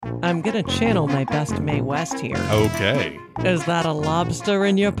I'm going to channel my best Mae West here. Okay. Is that a lobster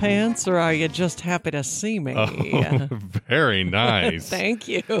in your pants, or are you just happy to see me? Oh, very nice. Thank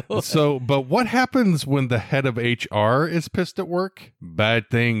you. So, but what happens when the head of HR is pissed at work? Bad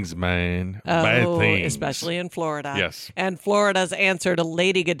things, man. Bad things. Especially in Florida. Yes. And Florida's answer to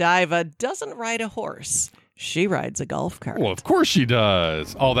Lady Godiva doesn't ride a horse. She rides a golf cart. Well, of course she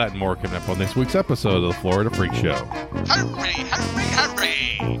does. All that and more coming up on this week's episode of the Florida Freak Show. Hurry, hurry, hurry!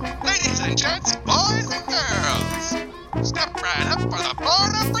 Ladies and gents, boys and girls, step right up for the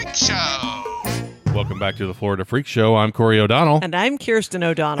Florida Freak Show! Welcome back to the Florida Freak Show. I'm Corey O'Donnell. And I'm Kirsten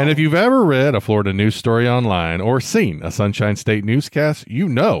O'Donnell. And if you've ever read a Florida news story online or seen a Sunshine State newscast, you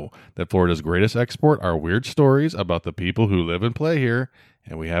know that Florida's greatest export are weird stories about the people who live and play here.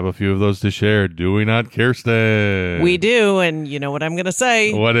 And we have a few of those to share, do we not, Kirsten? We do, and you know what I'm going to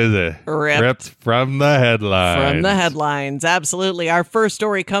say. What is it? Ripped from the headlines. From the headlines, absolutely. Our first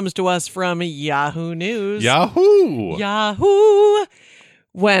story comes to us from Yahoo News. Yahoo! Yahoo!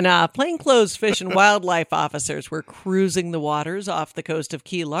 When plainclothes fish and wildlife officers were cruising the waters off the coast of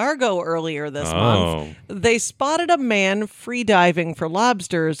Key Largo earlier this month, they spotted a man free diving for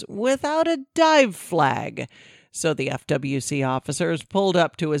lobsters without a dive flag. So the FWC officers pulled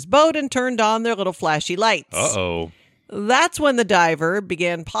up to his boat and turned on their little flashy lights. Uh-oh. That's when the diver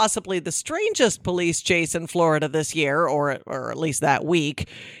began possibly the strangest police chase in Florida this year, or at least that week.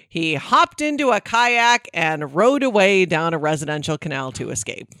 He hopped into a kayak and rowed away down a residential canal to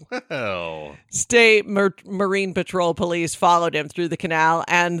escape. Well. State Marine Patrol police followed him through the canal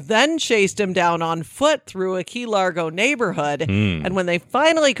and then chased him down on foot through a Key Largo neighborhood. And when they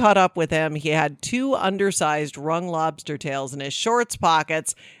finally caught up with him, he had 2 undersized rung lobster tails in his shorts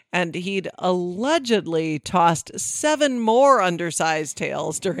pockets, and he'd allegedly tossed 7 more undersized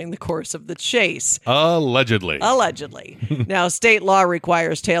tails during the course of the chase. Allegedly. Now, state law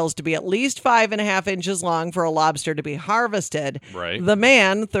requires tails to be at least 5.5 inches long for a lobster to be harvested. Right. The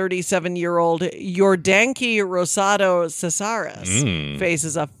man, 37-year-old Yordanky Rosado Cesaris,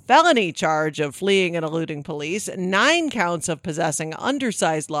 faces a felony charge of fleeing and eluding police, 9 counts of possessing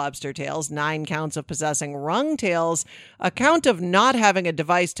undersized lobster tails, 9 counts of possessing rung tails, a count of not having a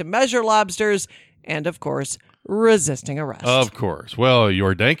device to measure lobsters, and, of course, resisting arrest. Of course. Well,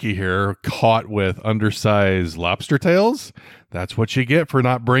 Yordanky here caught with undersized lobster tails. That's what you get for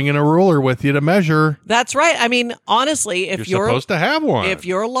not bringing a ruler with you to measure. That's right. I mean, honestly, if you're supposed to have one. If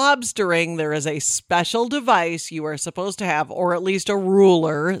you're lobstering, there is a special device you are supposed to have, or at least a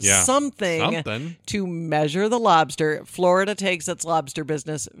ruler, something to measure the lobster. Florida takes its lobster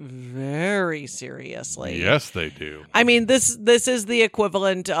business very seriously. Yes, they do. I mean, this is the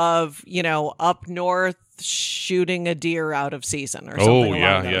equivalent of, up north shooting a deer out of season or something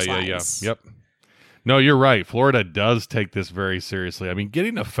along those lines. Yep. No, you're right. Florida does take this very seriously. I mean,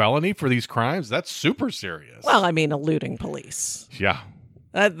 getting a felony for these crimes, that's super serious. Well, I mean, eluding police. Yeah.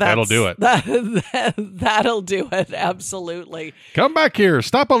 That'll do it. That'll do it. Absolutely. Come back here.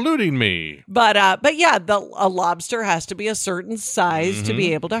 Stop eluding me. But yeah, a lobster has to be a certain size to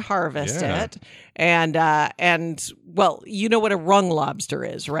be able to harvest it. And well, you know what a rung lobster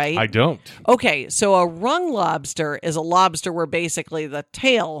is, right? I don't. Okay, so a rung lobster is a lobster where basically the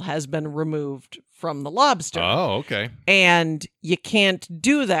tail has been removed from the lobster. Oh, okay. And you can't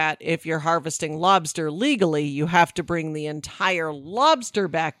do that if you're harvesting lobster legally. You have to bring the entire lobster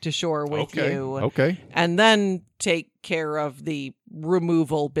back to shore with you. Okay. And then take care of the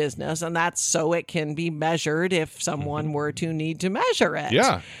removal business. And that's so it can be measured if someone were to need to measure it.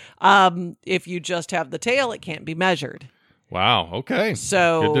 Yeah. If you just have the tail, it can't be measured. Wow. Okay.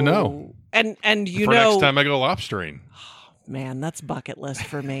 So good to know. And for next time I go lobstering. Man, that's bucket list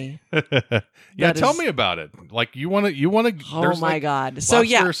for me. Tell me about it. Like you want to. Oh my God! So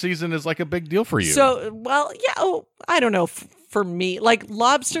lobster season is like a big deal for you. So I don't know. For me, like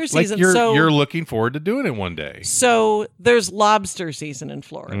lobster season. Like you're looking forward to doing it one day. So there's lobster season in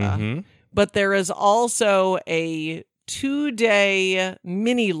Florida, but there is also a 2-day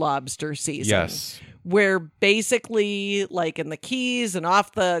mini lobster season. Yes. Where basically, like in the Keys and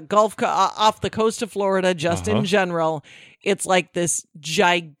off the off the coast of Florida, just in general, it's like this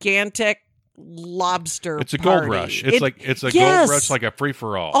gigantic lobster It's a party. gold rush. It's a gold rush, like a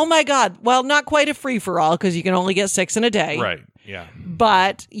free-for-all. Oh my God. Well, not quite a free-for-all because you can only get 6 in a day. Right. Yeah.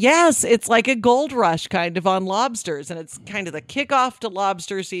 But yes, it's like a gold rush kind of on lobsters. And it's kind of the kickoff to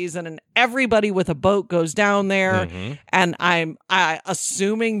lobster season. And everybody with a boat goes down there. And I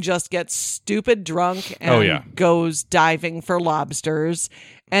assuming just gets stupid drunk and goes diving for lobsters.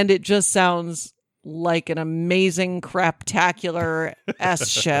 And it just sounds like an amazing craptacular S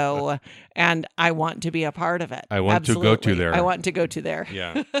show. and I want to be a part of it. I want to go to there. I want to go to there.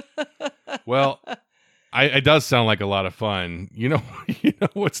 Yeah. Well, it does sound like a lot of fun. You know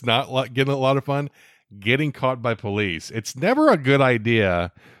what's not getting a lot of fun? Getting caught by police. It's never a good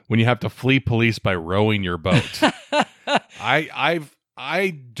idea when you have to flee police by rowing your boat.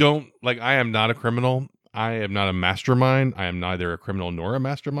 I don't like. I am not a criminal. I am not a mastermind. I am neither a criminal nor a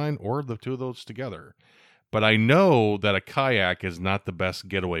mastermind, or the two of those together. But I know that a kayak is not the best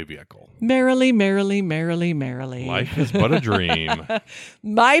getaway vehicle. Merrily, merrily, merrily, merrily. Life is but a dream.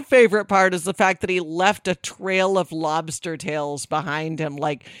 My favorite part is the fact that he left a trail of lobster tails behind him,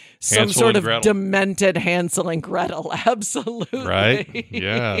 like some Hansel sort and of Gretel. demented Hansel and Gretel. Absolutely. Right?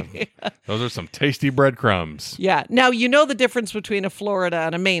 Yeah. Those are some tasty breadcrumbs. Yeah. Now, you know the difference between a Florida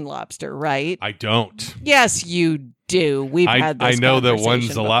and a Maine lobster, right? I don't. Yes, you do. We've had this I know that one's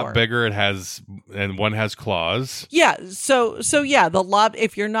conversation a lot before. bigger. And one has claws. Yeah. So yeah,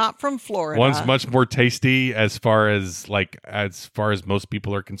 if you're not from Florida, One's much more tasty as far as most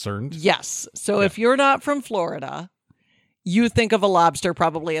people are concerned. yes. So if you're not from Florida, you think of a lobster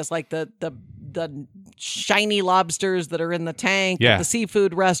probably as like the shiny lobsters that are in the tank at the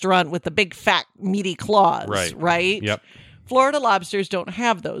seafood restaurant with the big fat meaty claws, right? Yep. Florida lobsters don't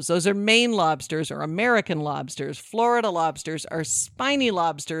have those. Those are Maine lobsters or American lobsters. Florida lobsters are spiny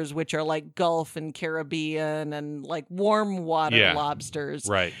lobsters, which are like Gulf and Caribbean and like warm water lobsters.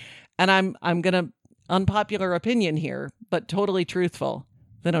 Right. And I'm gonna unpopular opinion here, but totally truthful.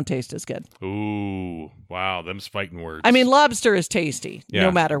 They don't taste as good. Ooh, wow, them's fighting words. I mean, lobster is tasty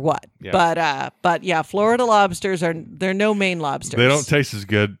no matter what. Yeah. But yeah, Florida lobsters they're no Maine lobsters. they don't taste as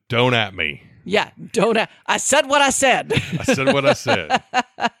good. Don't at me. Yeah, don't. I said what I said. I said what I said.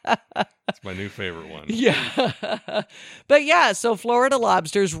 It's my new favorite one. Yeah. But yeah, so Florida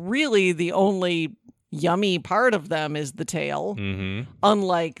lobsters, really the only yummy part of them is the tail,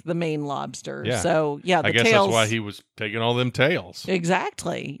 unlike the Maine lobster. Yeah. So yeah, the I guess tails. that's why he was taking all them tails.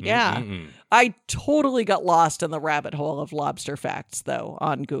 Exactly. Yeah. Mm-mm. I totally got lost in the rabbit hole of lobster facts, though,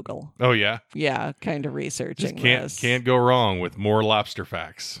 on Google. Oh, yeah? Yeah, kind of researching Just this. can't go wrong with more lobster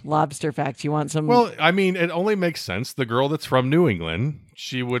facts. Lobster facts. You want some? Well, I mean, it only makes sense. The girl that's from New England,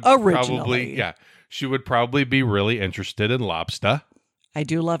 she would Originally. she would probably be really interested in lobster. I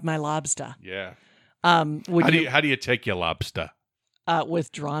do love my lobster. Yeah. Would How do you take your lobster?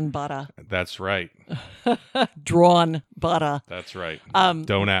 with drawn butter. That's right. Drawn butter. That's right.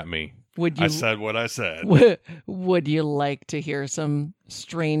 Don't at me. Would you? I said what I said. Would you like to hear some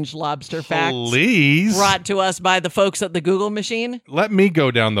strange lobster facts Please. brought to us by the folks at the Google machine? Let me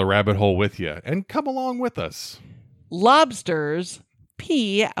go down the rabbit hole with you and come along with us. Lobsters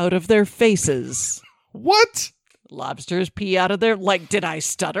pee out of their faces. What? Lobsters pee out of their, did I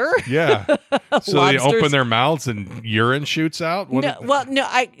stutter? Yeah. So they Lobsters- open their mouths and urine shoots out? What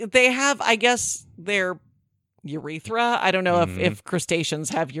They have, I guess, their urethra. I don't know if crustaceans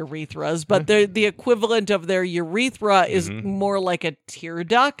have urethras, but the equivalent of their urethra is more like a tear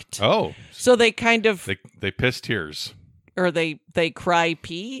duct. Oh. So they kind of, They piss tears. or they cry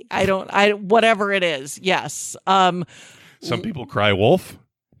pee. Whatever it is. Yes. Some people cry wolf.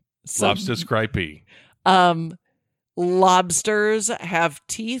 Some- Lobsters cry pee. Lobsters have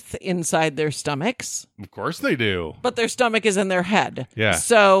teeth inside their stomachs, Of course they do. but their stomach is in their head. Yeah.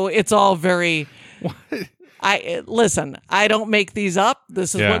 So it's all very. What? Listen, I don't make these up.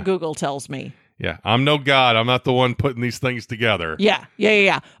 This is Yeah. what Google tells me. Yeah. I'm no god. I'm not the one putting these things together. Yeah.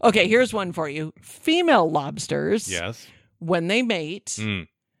 Okay, here's one for you. Female lobsters, Yes. when they mate, Mm.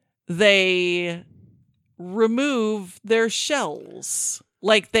 they remove their shells.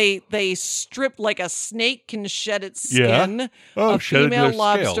 Like they strip, like a snake can shed its Yeah. skin. Oh, a shedded female their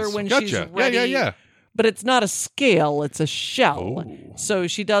lobster scales. when Gotcha. she's ready. Yeah. But it's not a scale, it's a shell. Oh. So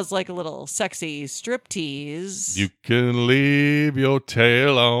she does like a little sexy striptease. You can leave your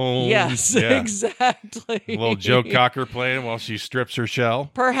tail on. Yes, Yeah. exactly. A little Joe Cocker playing while she strips her shell.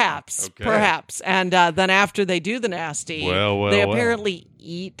 Perhaps. Okay. And then after they do the nasty, Well, they well. apparently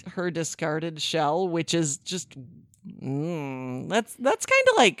eat her discarded shell, which is just that's kind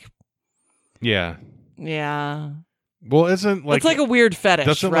of like, Yeah. yeah. Well, isn't like It's like a weird fetish,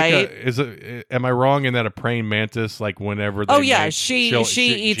 doesn't right? am I wrong in that a praying mantis, like whenever they mate, she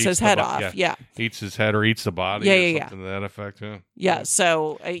eats his the head bo- off. Yeah. Eats his head or eats the body or something to that effect. Yeah. Yeah.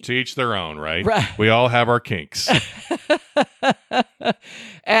 So To each their own, right? Right. We all have our kinks.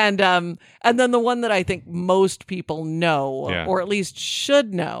 and then the one that I think most people know, Yeah. or at least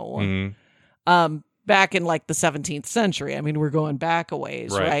should know, Mhm. back in like the 17th century. I mean, we're going back a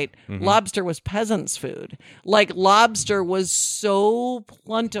ways, Right. right? Mhm. Lobster was peasants' food. Like lobster was so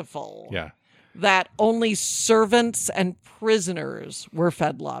plentiful. Yeah. that only servants and prisoners were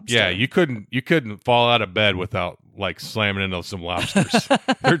fed lobster. Yeah, you couldn't fall out of bed without like slamming into some lobsters.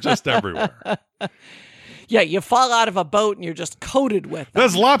 They're just everywhere. Yeah, you fall out of a boat and you're just coated with them.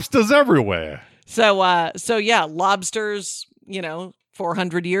 There's lobsters everywhere. So yeah, lobsters,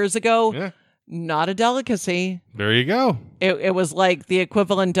 400 years ago, Yeah. not a delicacy. There you go. It was like the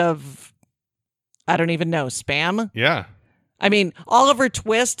equivalent of, I don't even know, Spam. Yeah. I mean, Oliver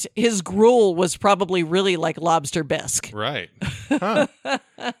Twist, his gruel was probably really like lobster bisque. Right. Huh.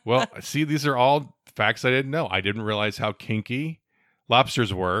 Well, see, these are all facts I didn't know. I didn't realize how kinky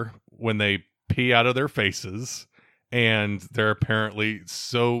lobsters were when they pee out of their faces, and they're apparently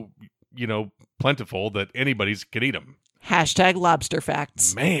so, plentiful that anybody's could eat them. Hashtag lobster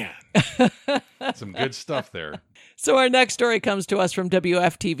facts. Man, some good stuff there. So our next story comes to us from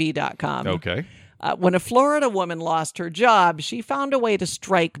WFTV.com. Okay. When a Florida woman lost her job, she found a way to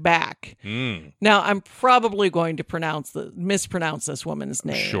strike back. Now, I'm probably going to mispronounce this woman's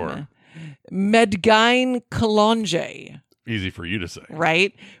name. Sure. Medgain Kalonje, Easy for you to say.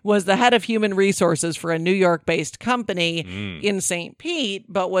 right, was the head of human resources for a New York-based company in St. Pete,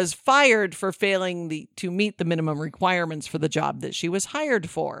 but was fired for failing to meet the minimum requirements for the job that she was hired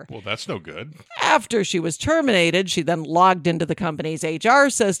for. Well, that's no good. After she was terminated, she then logged into the company's HR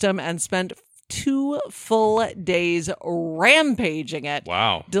system and spent 2 full days rampaging it.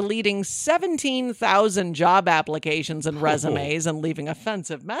 Wow. Deleting 17,000 job applications and resumes and leaving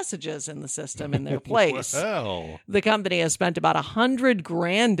offensive messages in the system in their place. Well. The company has spent about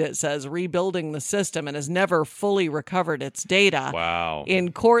 $100,000, it says, rebuilding the system and has never fully recovered its data. Wow.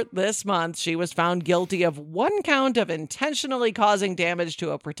 In court this month, she was found guilty of 1 count of intentionally causing damage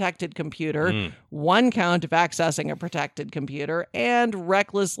to a protected computer, 1 count of accessing a protected computer, and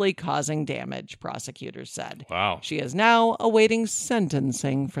recklessly causing damage, prosecutors said. Wow. She is now awaiting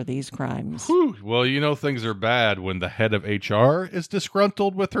sentencing for these crimes. Whew. Well, things are bad when the head of HR is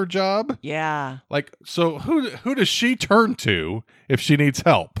disgruntled with her job. Yeah. Like, so who does she turn to if she needs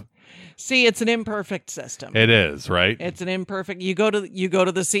help? See, it's an imperfect system. It is, right? It's an imperfect. You go to the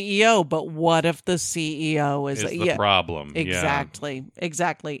CEO, but what if the CEO is the problem? Exactly.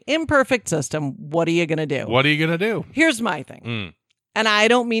 Exactly. Imperfect system. What are you going to do? What are you going to do? Here's my thing. And I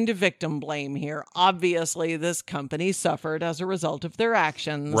don't mean to victim blame here. Obviously, this company suffered as a result of their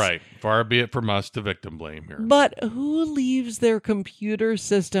actions. Right. Far be it from us to victim blame here. But who leaves their computer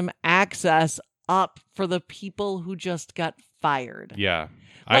system access up for the people who just got fired? Yeah.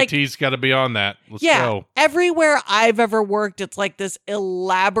 Like, IT's got to be on that. Let's yeah, go. everywhere I've ever worked, it's like this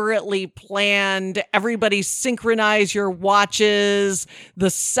elaborately planned, everybody synchronize your watches. The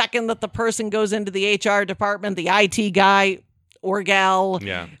second that the person goes into the HR department, the IT guy or gal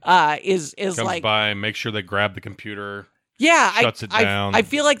is Comes like by, make sure they grab the computer. Yeah, shuts it down. I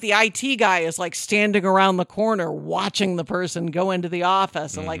feel like the IT guy is like standing around the corner watching the person go into the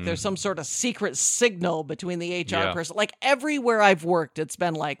office, and like there's some sort of secret signal between the HR person. Like everywhere I've worked, it's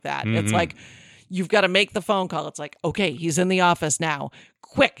been like that. It's like you've got to make the phone call. It's like, okay, he's in the office now.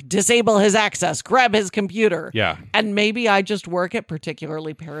 Quick, disable his access, grab his computer. Yeah. And maybe I just work at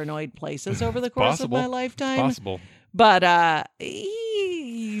particularly paranoid places over the course of my lifetime. Possible. But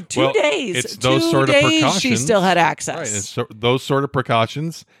 2 days. It's those 2 sort of days precautions. she still had access. Right. It's those sort of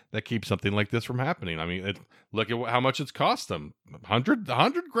precautions that keep something like this from happening. I mean, look at how much it's cost them.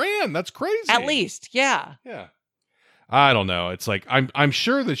 $100,000. That's crazy. At least, yeah. Yeah. I don't know. It's like I'm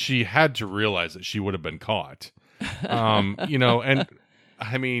sure that she had to realize that she would have been caught. And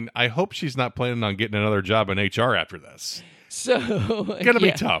I mean, I hope she's not planning on getting another job in HR after this. So Gonna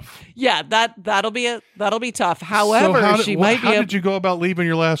be tough. Yeah, that'll be tough. However, how did you go about leaving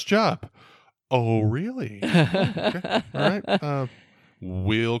your last job? Oh, really? Okay. All right.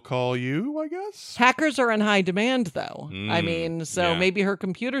 We'll call you, I guess. Hackers are in high demand, though. I mean, so maybe her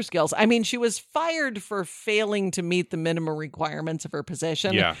computer skills. I mean, she was fired for failing to meet the minimum requirements of her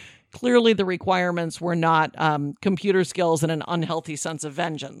position. Yeah. Clearly, the requirements were not computer skills and an unhealthy sense of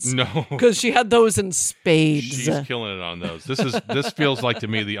vengeance. No, because she had those in spades. She's killing it on those. This feels like to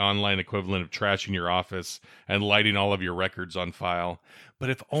me the online equivalent of trashing your office and lighting all of your records on file. But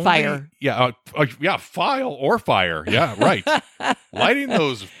if only fire, file or fire, yeah, right. Lighting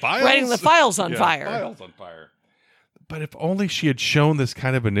those files, lighting the files on fire, files on fire. But if only she had shown this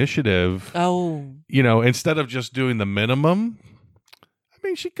kind of initiative. Oh, instead of just doing the minimum. I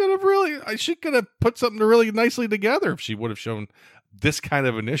mean, she could have put something really nicely together if she would have shown this kind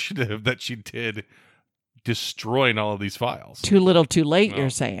of initiative that she did, destroying all of these files. Too little, too late, you're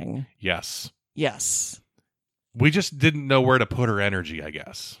saying? Yes. Yes. We just didn't know where to put her energy, I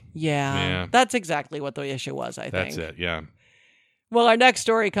guess. Yeah. That's exactly what the issue was, I think. That's it, yeah. Well, our next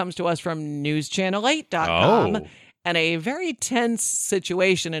story comes to us from newschannel8.com. Oh. And a very tense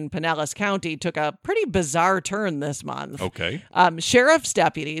situation in Pinellas County took a pretty bizarre turn this month. Okay. Sheriff's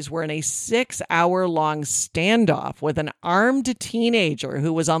deputies were in a 6-hour-long standoff with an armed teenager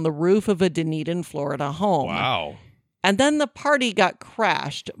who was on the roof of a Dunedin, Florida home. Wow. And then the party got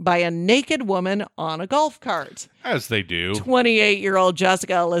crashed by a naked woman on a golf cart. As they do. 28-year-old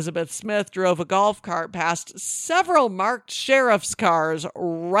Jessica Elizabeth Smith drove a golf cart past several marked sheriff's cars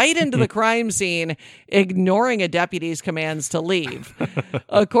right into the crime scene, ignoring a deputy's commands to leave.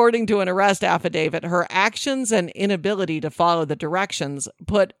 According to an arrest affidavit, her actions and inability to follow the directions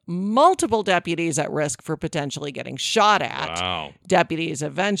put multiple deputies at risk for potentially getting shot at. Wow. Deputies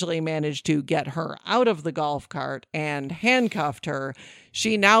eventually managed to get her out of the golf cart and handcuffed her.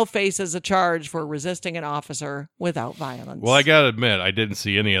 She now faces a charge for resisting an officer without violence. Well, I got to admit, I didn't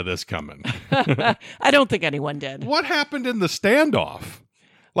see any of this coming. I don't think anyone did. What happened in the standoff?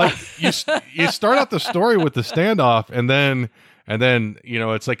 Like, you start out the story with the standoff, and then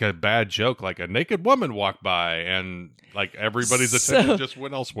it's like a bad joke, like a naked woman walked by, and like everybody's attention just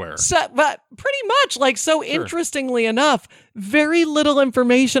went elsewhere. But pretty much, interestingly enough, very little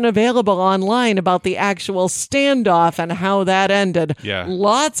information available online about the actual standoff and how that ended. Yeah.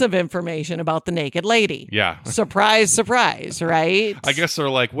 Lots of information about the naked lady. Yeah. Surprise, surprise, right? I guess they're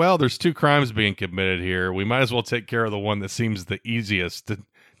like, well, there's 2 crimes being committed here. We might as well take care of the one that seems the easiest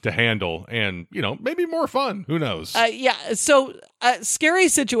to handle and, maybe more fun. Who knows? So scary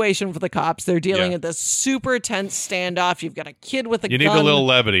situation for the cops. They're dealing with this super tense standoff. You've got a kid with a gun. You need a little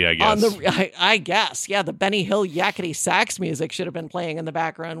levity, I guess. I guess. Yeah, the Benny Hill yakety sax music should have been playing in the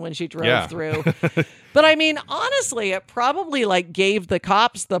background when she drove through. But I mean, honestly, it probably gave the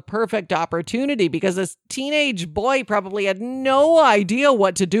cops the perfect opportunity because this teenage boy probably had no idea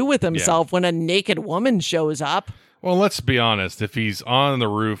what to do with himself when a naked woman shows up. Well, let's be honest. If he's on the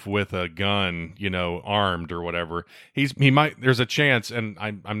roof with a gun, armed or whatever, he might. There's a chance, and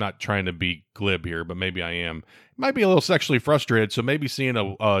I'm not trying to be glib here, but maybe I am. Might be a little sexually frustrated, so maybe seeing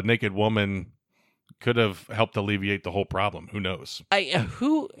a naked woman could have helped alleviate the whole problem. Who knows?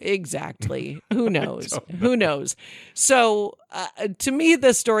 Who exactly? Who knows? Who knows? So, to me,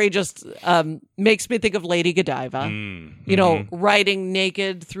 this story just makes me think of Lady Godiva. Riding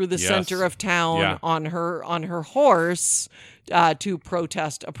naked through the center of town on her horse to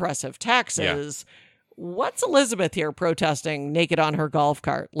protest oppressive taxes. What's Elizabeth here protesting naked on her golf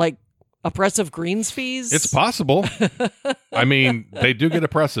cart? Oppressive greens fees? It's possible. I mean, they do get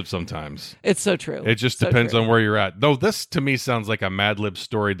oppressive sometimes. It's so true. It just depends on where you're at. Though this, to me, sounds like a Mad Lib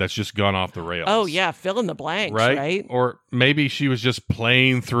story that's just gone off the rails. Oh, yeah. Fill in the blanks, right? Or maybe she was just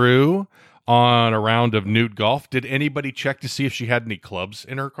playing through on a round of nude golf. Did anybody check to see if she had any clubs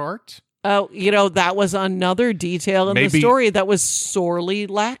in her cart? Oh, that was another detail in the story that was sorely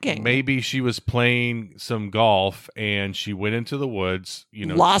lacking. Maybe she was playing some golf and she went into the woods,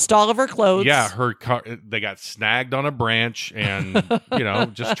 lost all of her clothes. Yeah, her car, they got snagged on a branch and,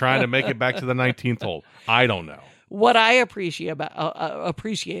 just trying to make it back to the 19th hole. I don't know. What I appreciate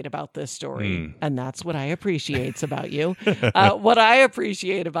about this story, and that's what I appreciate about you. What I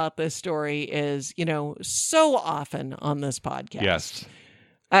appreciate about this story is, so often on this podcast. Yes.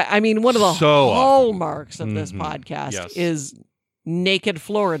 I mean, one of the hallmarks of this podcast is Naked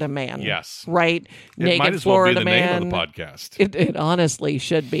Florida Man. Yes. Right? Naked might as Florida well be the Man. name of the podcast. It honestly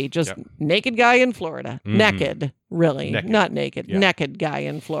should be. Just naked guy in Florida. Naked, really. Naked. Not naked. Yeah. Naked guy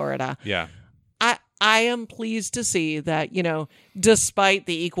in Florida. Yeah. I am pleased to see that, despite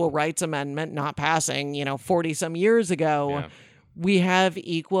the Equal Rights Amendment not passing, 40-some years ago, we have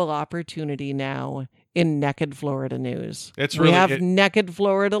equal opportunity now in Naked Florida news. We have Naked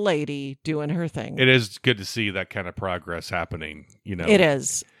Florida lady doing her thing. It is good to see that kind of progress happening. It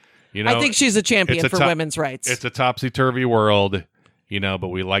is. I think she's a champion for women's rights. It's a topsy-turvy world, but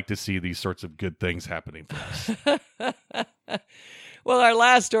we like to see these sorts of good things happening for us. Well, our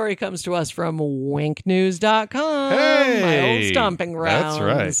last story comes to us from winknews.com, my old stomping grounds.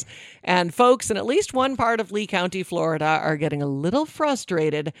 That's right. And folks in at least one part of Lee County, Florida, are getting a little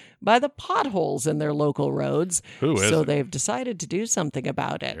frustrated by the potholes in their local roads. So they've decided to do something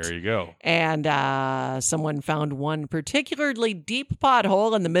about it. There you go. And someone found one particularly deep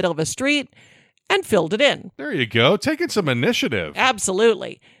pothole in the middle of a street and filled it in. There you go. Taking some initiative.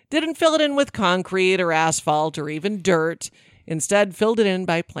 Absolutely. Didn't fill it in with concrete or asphalt or even dirt. Instead, filled it in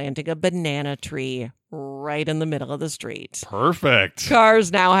by planting a banana tree right in the middle of the street. Perfect.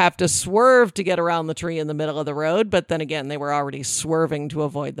 Cars now have to swerve to get around the tree in the middle of the road, but then again, they were already swerving to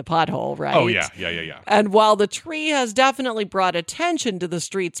avoid the pothole, right? Oh, yeah. And while the tree has definitely brought attention to the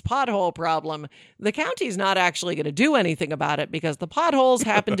street's pothole problem, the county's not actually going to do anything about it because the potholes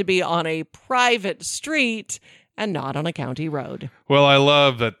happen to be on a private street and not on a county road. Well, I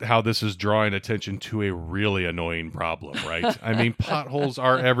love that how this is drawing attention to a really annoying problem, right? I mean, potholes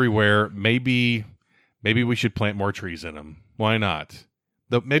are everywhere. Maybe we should plant more trees in them. Why not?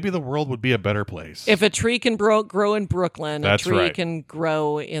 Maybe the world would be a better place. If a tree can grow in Brooklyn, That's a tree right. can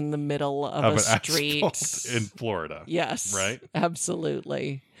grow in the middle of a street in Florida. Yes, right?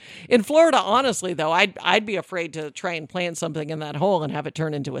 Absolutely. In Florida, honestly, though, I'd be afraid to try and plant something in that hole and have it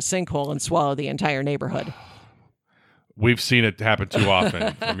turn into a sinkhole and swallow the entire neighborhood. We've seen it happen too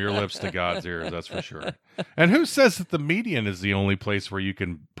often, from your lips to God's ears, that's for sure. And who says that the median is the only place where you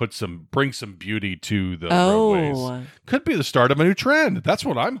can bring some beauty to the roadways? Could be the start of a new trend. That's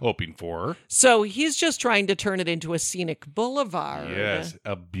what I'm hoping for. So he's just trying to turn it into a scenic boulevard. Yes,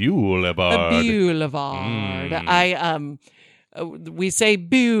 a boulevard. A boulevard. We say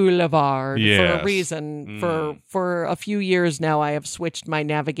boulevard for a reason. For a few years now, I have switched my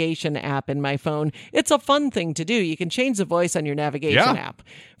navigation app in my phone. It's a fun thing to do. You can change the voice on your navigation app.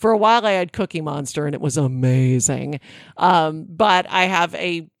 For a while, I had Cookie Monster, and it was amazing. But I have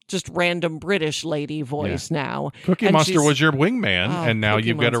a just random British lady voice now. Cookie Monster was your wingman, and now Cookie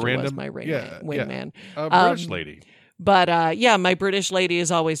you've got a Monster random was my wingman. British lady. But my British lady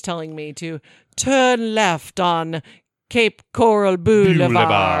is always telling me to turn left on Cape Coral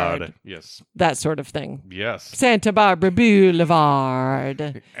Boulevard. Yes. That sort of thing. Yes. Santa Barbara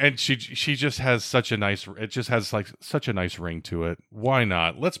Boulevard. And she just has such a nice ring to it. Why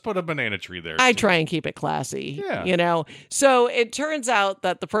not? Let's put a banana tree there. I try and keep it classy. Yeah. So it turns out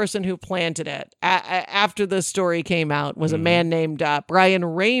that the person who planted it after the story came out was a man named Brian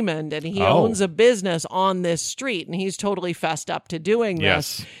Raymond, and he owns a business on this street, and he's totally fessed up to doing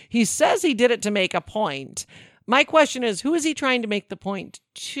this. Yes. He says he did it to make a point. My question is, who is he trying to make the point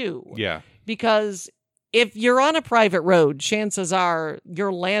to? Yeah. Because if you're on a private road, chances are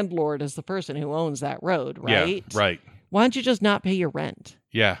your landlord is the person who owns that road, right? Yeah, right. Why don't you just not pay your rent?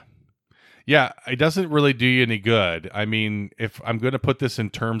 Yeah. Yeah, it doesn't really do you any good. I mean, if I'm going to put this in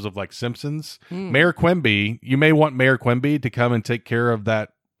terms of like Simpsons, Mayor Quimby, you may want Mayor Quimby to come and take care of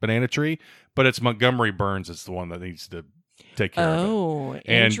that banana tree, but it's Montgomery Burns that's the one that needs to take care of it. Oh,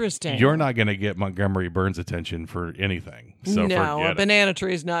 and interesting. You're not going to get Montgomery Burns' attention for anything. So no, a it. banana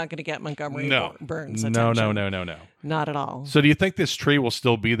tree is not going to get Montgomery Burns' attention. No. Not at all. So do you think this tree will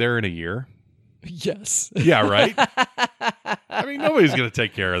still be there in a year? Yes. Yeah, right? I mean, nobody's going to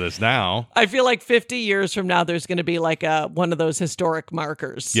take care of this now. I feel like 50 years from now, there's going to be like one of those historic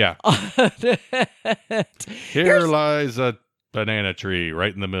markers. Yeah. Here lies a banana tree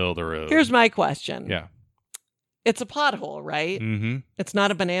right in the middle of the road. Here's my question. Yeah. It's a pothole, right? Mm-hmm. It's not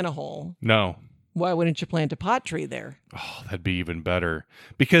a banana hole. No. Why wouldn't you plant a pot tree there? Oh, that'd be even better.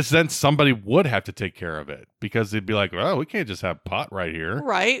 Because then somebody would have to take care of it. Because they'd be like, oh, we can't just have pot right here.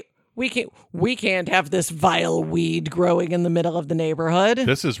 Right. We can't have this vile weed growing in the middle of the neighborhood.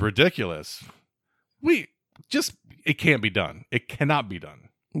 This is ridiculous. It can't be done. It cannot be done.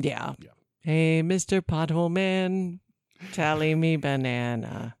 Yeah. Hey, Mr. Pothole Man, tally me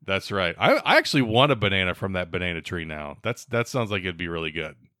banana. That's right. I actually want a banana from that banana tree now. That sounds like it'd be really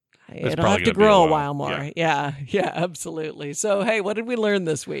good. It'll have to grow a while more. Yeah, absolutely. So, hey, what did we learn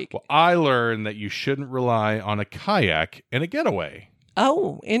this week? Well, I learned that you shouldn't rely on a kayak in a getaway.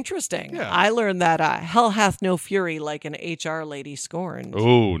 Oh, interesting. Yeah. I learned that hell hath no fury like an HR lady scorned.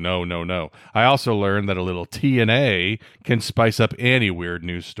 Oh, no. I also learned that a little TNA can spice up any weird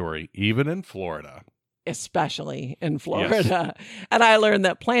news story, even in Florida. Especially in Florida. Yes. And I learned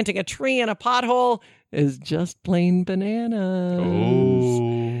that planting a tree in a pothole is just plain bananas.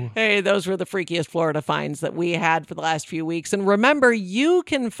 Oh. Hey, those were the freakiest Florida finds that we had for the last few weeks. And remember, you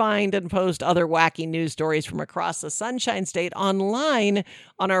can find and post other wacky news stories from across the Sunshine State online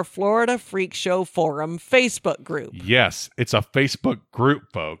on our Florida Freak Show Forum Facebook group. Yes, it's a Facebook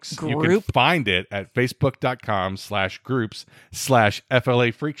group, folks. You can find it at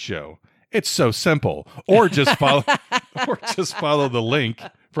facebook.com/groups/FLA Freak Show. It's so simple. Or just follow the link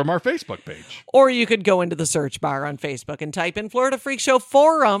from our Facebook page. Or you could go into the search bar on Facebook and type in Florida Freak Show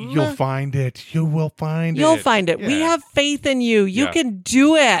Forum. You'll find it. You will find it. You'll find it. Yeah. We have faith in you. You can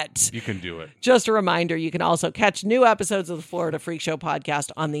do it. You can do it. Just a reminder, you can also catch new episodes of the Florida Freak Show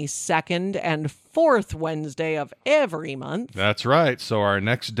podcast on the 2nd and 4th Wednesday of every month. That's right. So our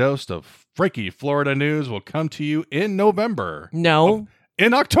next dose of freaky Florida news will come to you in November. No.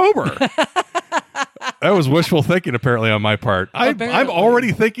 In October. That was wishful thinking, apparently, on my part. I'm Apparently.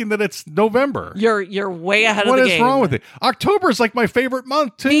 already thinking that it's November. You're way ahead What of the is game. wrong with it? October is like my favorite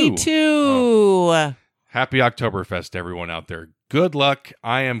month, too. Me too. Happy Oktoberfest, everyone out there. Good luck.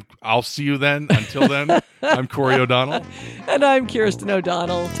 I'll see you then. Until then, I'm Corey O'Donnell. And I'm Kirsten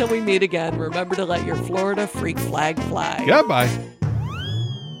O'Donnell. Till we meet again, remember to let your Florida freak flag fly. Goodbye.